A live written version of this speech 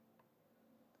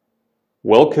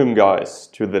Welcome, guys,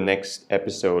 to the next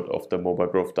episode of the Mobile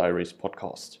Growth Diaries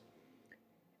podcast.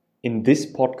 In this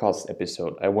podcast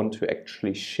episode, I want to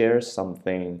actually share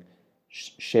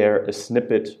share a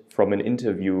snippet from an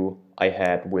interview I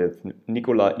had with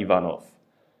Nikola Ivanov.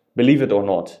 Believe it or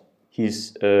not,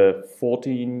 he's a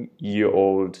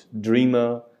 14-year-old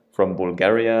dreamer from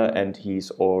Bulgaria, and he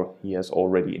has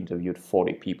already interviewed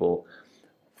 40 people,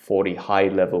 40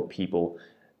 high-level people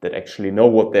that actually know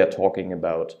what they're talking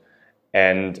about.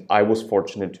 And I was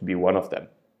fortunate to be one of them.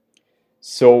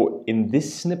 So in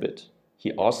this snippet,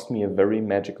 he asked me a very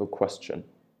magical question.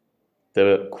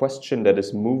 The question that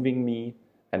is moving me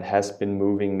and has been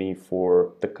moving me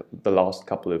for the last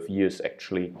couple of years,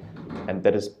 actually. And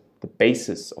that is the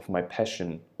basis of my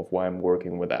passion of why I'm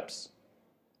working with apps.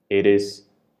 It is,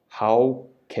 how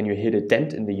can you hit a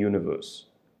dent in the universe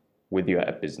with your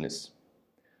app business?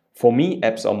 For me,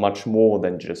 apps are much more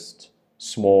than just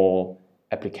small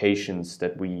applications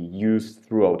that we use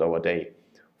throughout our day.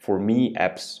 For me,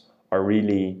 apps are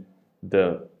really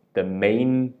the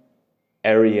main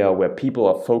area where people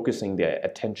are focusing their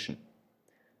attention.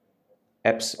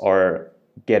 Apps are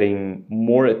getting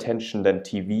more attention than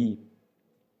TV,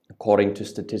 according to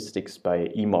statistics by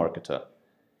eMarketer.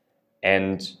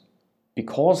 And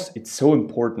because it's so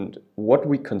important what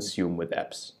we consume with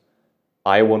apps,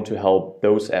 I want to help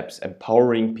those apps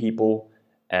empowering people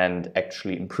and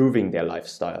actually improving their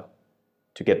lifestyle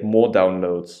to get more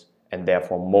downloads and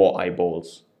therefore more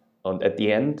eyeballs. And at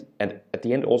the end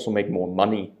also make more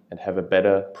money and have a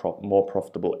better, more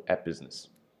profitable app business.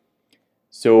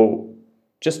 So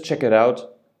just check it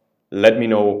out. Let me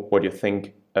know what you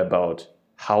think about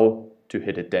how to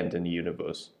hit a dent in the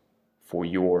universe for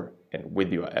your and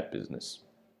with your app business.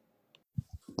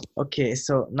 Okay,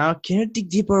 so now can you dig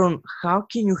deeper on how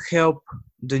can you help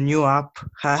the new app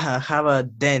have a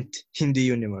dent in the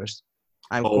universe?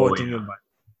 I'm quoting you, but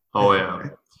Oh yeah.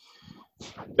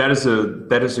 That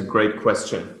is a great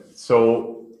question.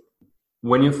 So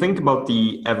when you think about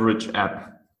the average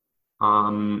app,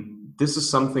 this is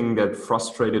something that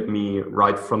frustrated me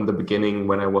right from the beginning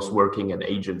when I was working at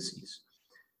agencies,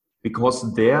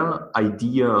 because their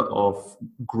idea of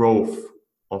growth,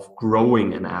 of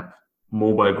growing an app,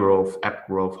 mobile growth, app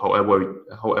growth,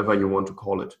 however you want to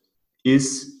call it,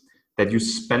 is that you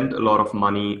spend a lot of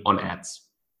money on ads.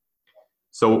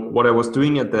 So what I was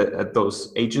doing at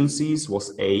those agencies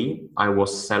was I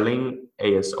was selling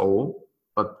ASO,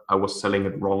 but I was selling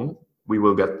it wrong. We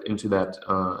will get into that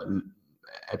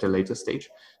at a later stage.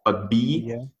 But B,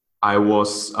 yeah, I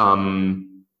was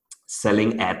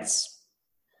selling ads.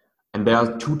 And there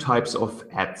are two types of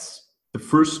ads. The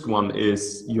first one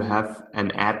is you have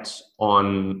an ad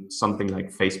on something like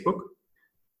Facebook.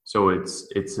 So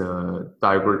it's a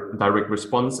direct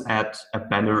response ad, a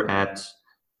banner ad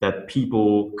that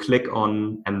people click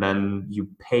on, and then you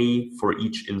pay for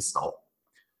each install.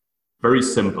 Very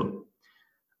simple.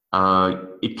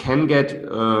 It can get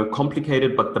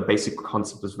complicated, but the basic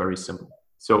concept is very simple.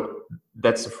 So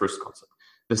that's the first concept.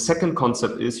 The second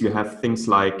concept is you have things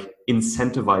like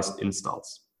incentivized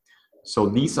installs. So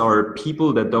these are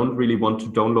people that don't really want to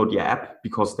download your app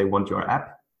because they want your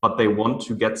app, but they want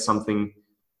to get something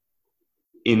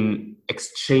in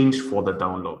exchange for the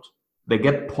download. They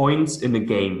get points in a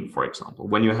game, for example.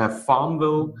 When you have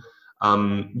Farmville,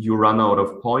 you run out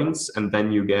of points and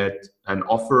then you get an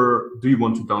offer. Do you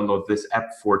want to download this app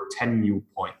for 10 new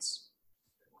points?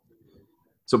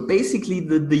 So basically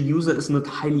the user is not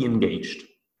highly engaged.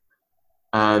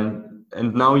 And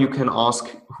now you can ask,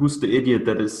 who's the idiot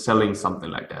that is selling something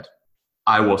like that?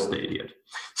 I was the idiot.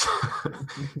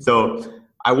 So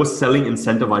I was selling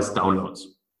incentivized downloads.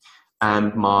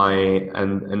 And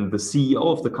the CEO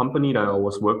of the company that I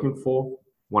was working for,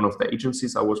 one of the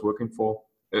agencies I was working for,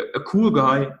 a cool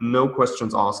guy, no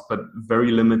questions asked, but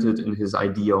very limited in his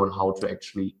idea on how to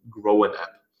actually grow an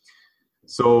app.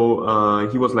 So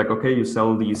he was like, okay, you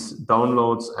sell these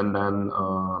downloads and then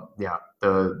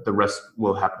the rest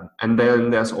will happen. And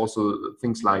then there's also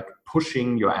things like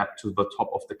pushing your app to the top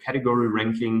of the category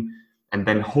ranking and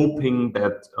then hoping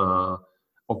that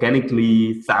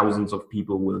organically thousands of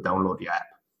people will download your app.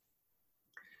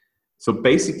 So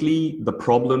basically the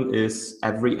problem is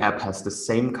every app has the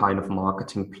same kind of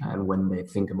marketing plan when they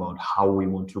think about how we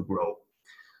want to grow.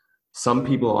 Some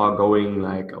people are going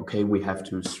like, okay, we have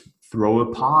to throw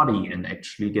a party and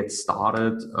actually get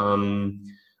started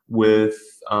with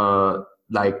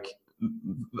like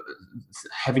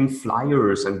having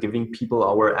flyers and giving people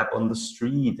our app on the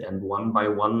street, and one by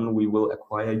one we will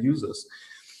acquire users.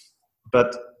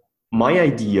 But my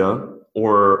idea,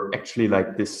 or actually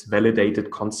like this validated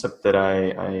concept that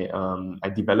I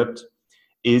developed,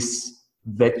 is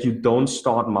that you don't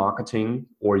start marketing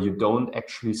or you don't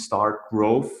actually start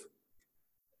growth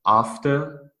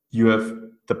after you have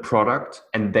the product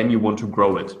and then you want to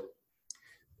grow it.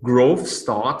 Growth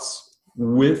starts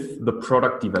with the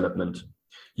product development.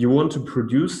 You want to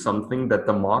produce something that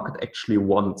the market actually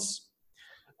wants.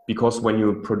 Because when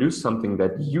you produce something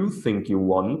that you think you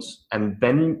want, and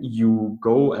then you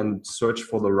go and search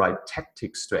for the right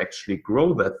tactics to actually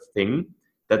grow that thing,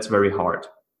 that's very hard.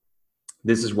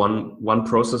 This is one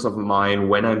process of mine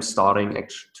when I'm starting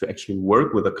to actually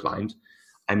work with a client.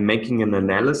 I'm making an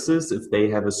analysis if they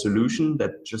have a solution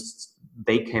that just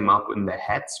they came up in their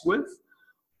heads with,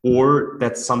 or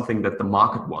that's something that the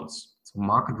market wants. So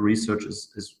market research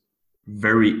is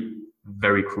very,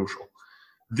 very crucial.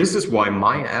 This is why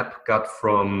my app got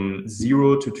from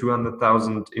 0 to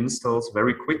 200,000 installs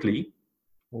very quickly.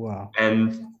 Wow.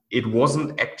 And it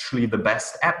wasn't actually the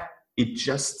best app. It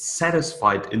just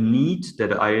satisfied a need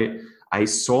that I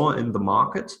saw in the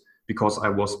market because I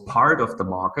was part of the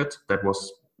market. That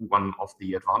was one of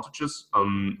the advantages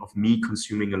of me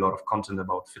consuming a lot of content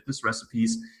about fitness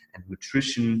recipes and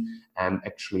nutrition and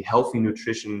actually healthy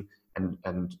nutrition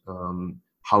and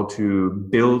how to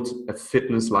build a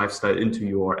fitness lifestyle into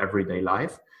your everyday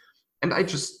life. And I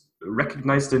just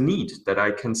recognized a need that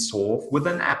I can solve with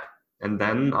an app. And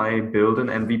then I built an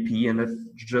MVP and it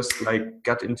just like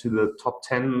got into the top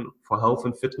 10 for health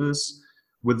and fitness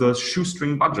with a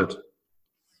shoestring budget.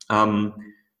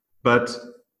 But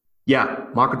yeah,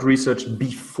 market research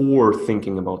before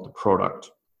thinking about the product.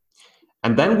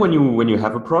 And then when you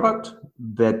have a product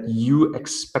that you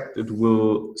expect it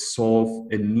will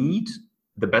solve a need,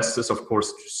 the best is, of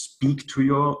course, to speak to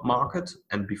your market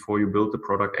and before you build the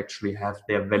product, actually have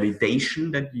their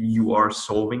validation that you are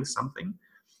solving something.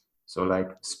 So like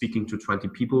speaking to 20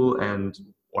 people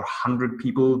or 100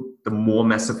 people, the more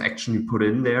massive action you put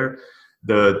in there,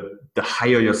 the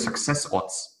higher your success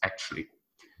odds actually.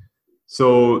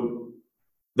 So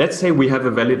let's say we have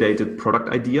a validated product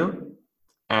idea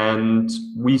and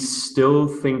we still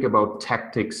think about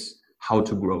tactics, how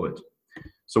to grow it.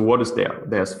 So what is there?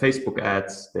 There's Facebook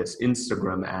ads, there's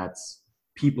Instagram ads.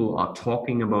 People are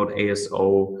talking about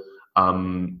ASO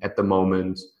at the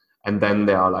moment. And then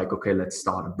they are like, okay, let's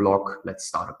start a blog, let's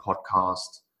start a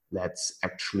podcast, let's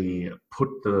actually put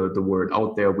the word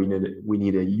out there. We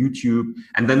need a YouTube.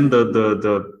 And then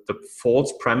the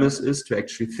false premise is to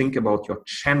actually think about your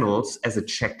channels as a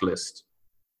checklist.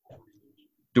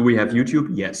 Do we have YouTube?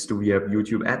 Yes. Do we have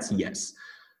YouTube ads? Yes.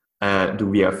 Do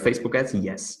we have Facebook ads?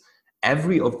 Yes.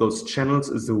 Every of those channels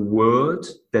is a word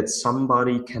that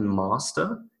somebody can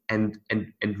master and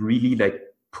really like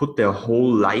put their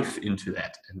whole life into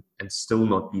that and still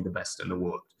not be the best in the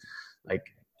world. Like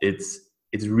it's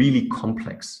really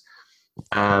complex.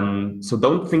 So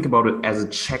don't think about it as a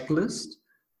checklist.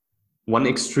 One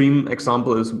extreme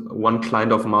example is one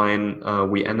client of mine,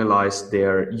 we analyzed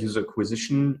their user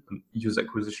acquisition. User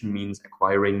acquisition means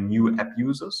acquiring new app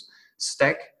users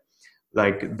stack,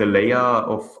 like the layer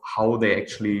of how they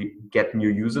actually get new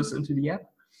users into the app.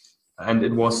 And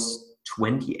it was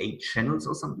 28 channels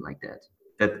or something like that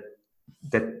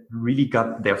really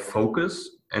got their focus,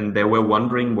 and they were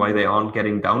wondering why they aren't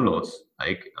getting downloads.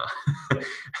 Like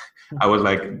I was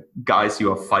like, guys,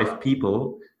 you are 5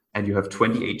 people and you have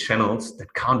 28 channels.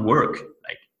 That can't work.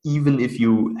 Like even if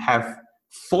you have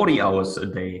 40 hours a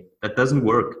day, that doesn't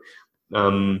work.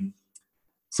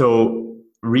 So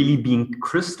really being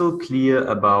crystal clear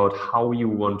about how you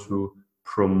want to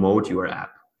promote your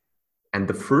app. And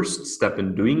the first step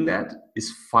in doing that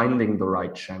is finding the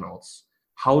right channels.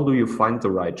 How do you find the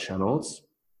right channels?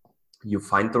 You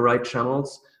find the right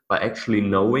channels by actually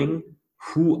knowing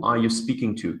who are you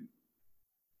speaking to.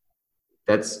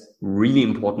 That's really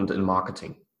important in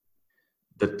marketing.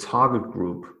 The target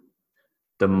group,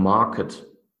 the market,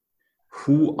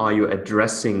 who are you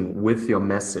addressing with your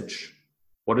message?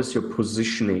 What is your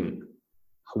positioning?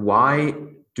 Why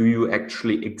do you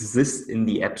actually exist in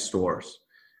the app stores?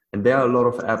 And there are a lot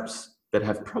of apps that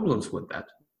have problems with that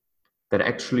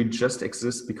actually just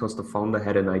exist because the founder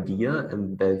had an idea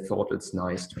and they thought it's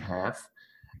nice to have,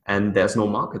 and there's no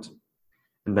market.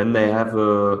 And then they have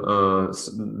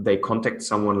they contact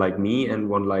someone like me and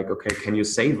one like, okay, can you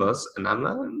save us? And I'm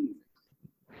like,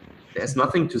 there's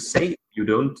nothing to save. You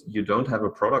don't have a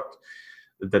product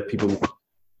that people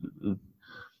want.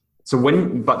 So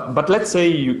but let's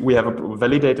say we have a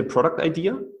validated product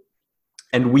idea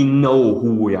and we know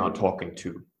who we are talking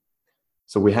to.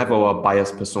 So we have our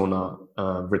buyer's persona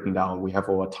written down. We have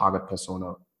our target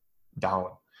persona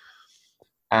down.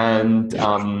 And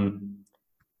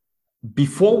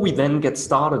before we then get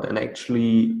started and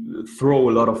actually throw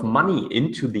a lot of money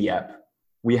into the app,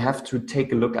 we have to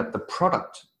take a look at the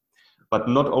product, but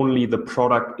not only the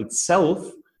product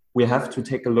itself, we have to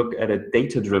take a look at it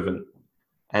data-driven.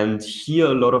 And here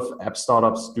a lot of app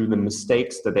startups do the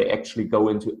mistakes that they actually go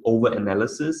into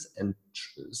over-analysis and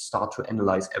start to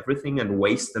analyze everything and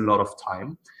waste a lot of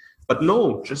time. But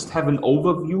no, just have an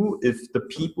overview if the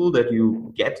people that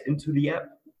you get into the app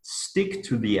stick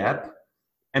to the app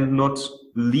and not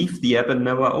leave the app and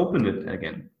never open it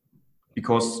again.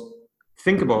 Because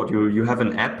think about you have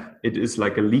an app, it is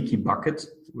like a leaky bucket,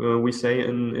 we say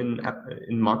in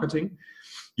marketing.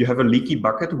 You have a leaky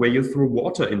bucket where you throw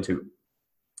water into.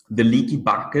 The leaky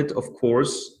bucket, of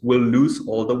course, will lose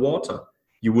all the water.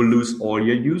 You will lose all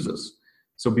your users.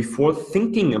 So before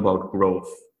thinking about growth,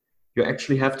 you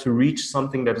actually have to reach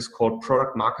something that is called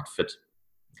product market fit.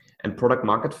 And product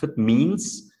market fit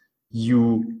means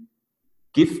you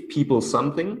give people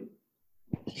something,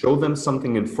 show them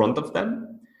something in front of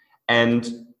them, and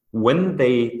when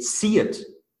they see it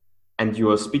and you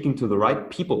are speaking to the right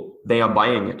people, they are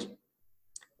buying it.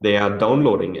 They are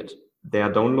downloading it. They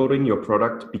are downloading your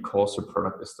product because your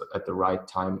product is at the right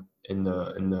time in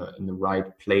the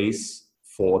right place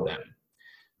for them.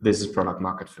 This is product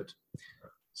market fit.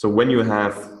 So when you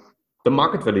have the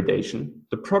market validation,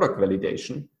 the product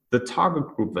validation, the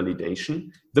target group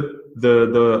validation,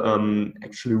 the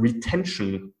actually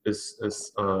retention is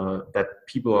that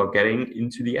people are getting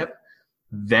into the app,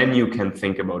 then you can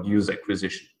think about user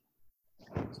acquisition.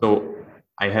 So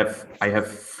I have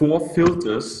 4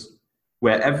 filters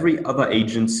where every other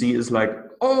agency is like,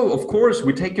 oh, of course,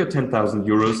 we take your 10,000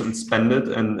 euros and spend it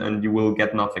and you will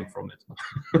get nothing from it.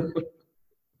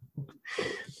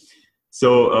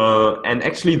 So, and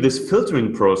actually this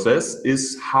filtering process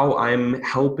is how I'm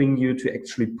helping you to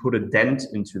actually put a dent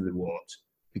into the world.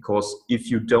 Because if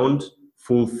you don't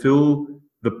fulfill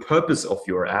the purpose of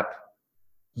your app,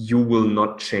 you will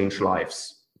not change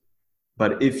lives.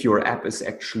 But if your app is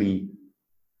actually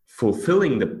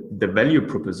fulfilling the value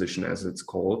proposition, as it's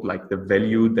called, like the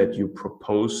value that you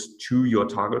propose to your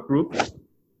target group,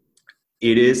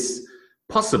 it is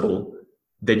possible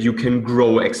that you can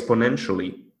grow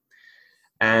exponentially.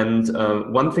 And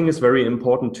one thing is very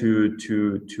important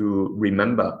to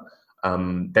remember,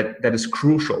 that is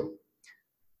crucial.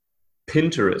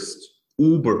 Pinterest,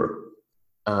 Uber,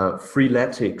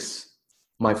 Freeletics,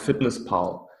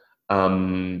 MyFitnessPal,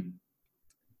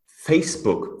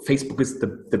 Facebook. Facebook is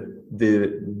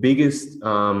the biggest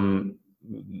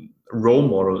role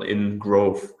model in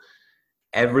growth.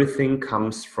 Everything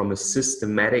comes from a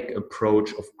systematic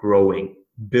approach of growing,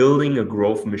 building a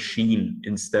growth machine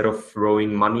instead of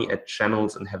throwing money at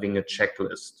channels and having a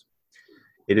checklist.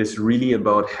 It is really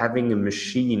about having a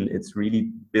machine. It's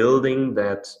really building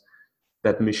that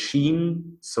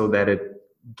machine so that it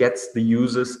gets the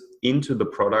users into the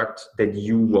product that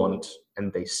you want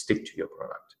and they stick to your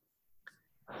product.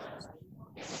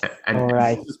 And All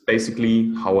right. this is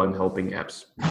basically how I'm helping apps.